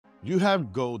You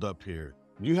have gold up here.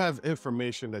 You have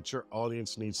information that your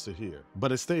audience needs to hear,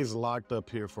 but it stays locked up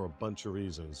here for a bunch of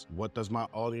reasons. What does my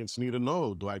audience need to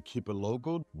know? Do I keep it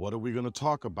local? What are we going to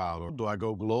talk about? Or do I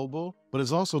go global? But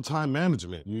it's also time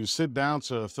management. You sit down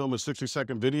to film a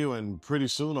 60-second video and pretty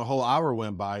soon a whole hour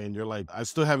went by and you're like, I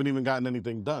still haven't even gotten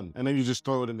anything done. And then you just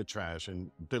throw it in the trash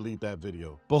and delete that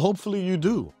video. But hopefully you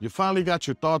do. You finally got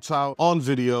your thoughts out on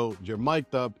video, you're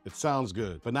mic'd up, it sounds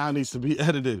good, but now it needs to be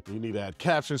edited. You need to add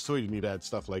captions to it, you need to add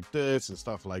stuff like this and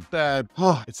stuff like that.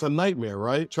 It's a nightmare,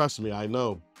 right? Trust me, I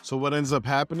know. So what ends up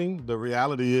happening, the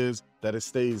reality is that it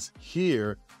stays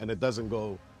here and it doesn't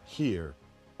go here,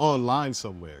 online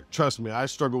somewhere. Trust me, I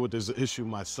struggle with this issue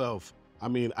myself. I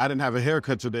mean, I didn't have a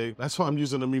haircut today. That's why I'm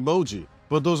using an emoji.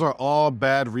 But those are all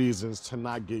bad reasons to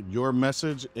not get your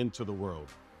message into the world.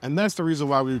 And that's the reason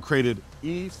why we created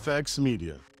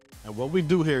eFexxMedia. And what we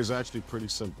do here is actually pretty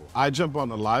simple. I jump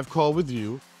on a live call with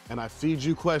you and I feed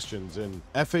you questions and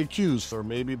FAQs, or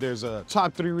maybe there's a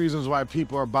top 3 reasons why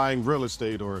people are buying real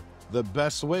estate, or the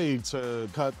best way to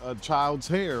cut a child's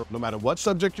hair. No matter what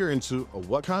subject you're into or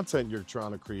what content you're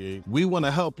trying to create, we want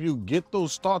to help you get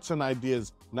those thoughts and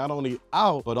ideas not only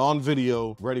out, but on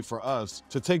video, ready for us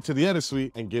to take to the edit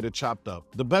suite and get it chopped up.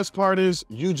 The best part is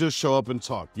you just show up and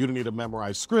talk. You don't need to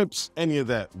memorize scripts, any of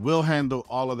that. We'll handle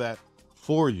all of that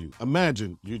for you.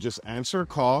 Imagine you just answer a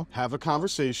call, have a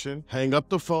conversation, hang up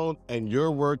the phone, and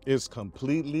your work is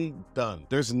completely done.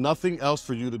 There's nothing else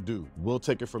for you to do. We'll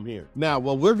take it from here. Now,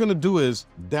 what we're gonna do is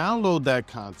download that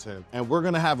content and we're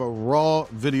gonna have a raw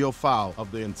video file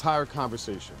of the entire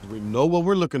conversation. We know what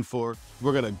we're looking for.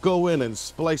 We're gonna go in and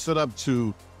splice it up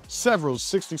to several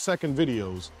 60-second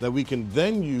videos that we can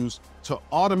then use to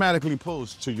automatically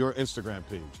post to your Instagram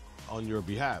page on your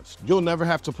behalf. You'll never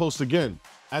have to post again.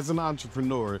 As an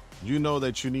entrepreneur, you know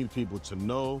that you need people to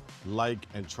know, like,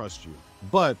 and trust you.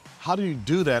 But how do you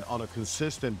do that on a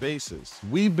consistent basis?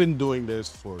 We've been doing this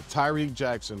for Tyreek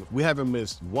Jackson. We haven't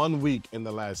missed 1 week in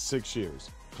the last 6 years.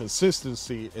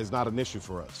 Consistency is not an issue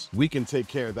for us. We can take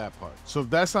care of that part. So if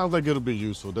that sounds like it'll be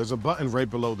useful, there's a button right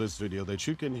below this video that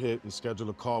you can hit and schedule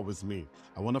a call with me.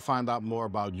 I want to find out more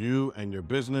about you and your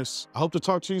business. I hope to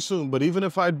talk to you soon, but even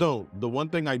if I don't, the one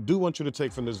thing I do want you to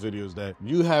take from this video is that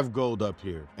you have gold up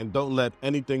here and don't let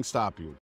anything stop you.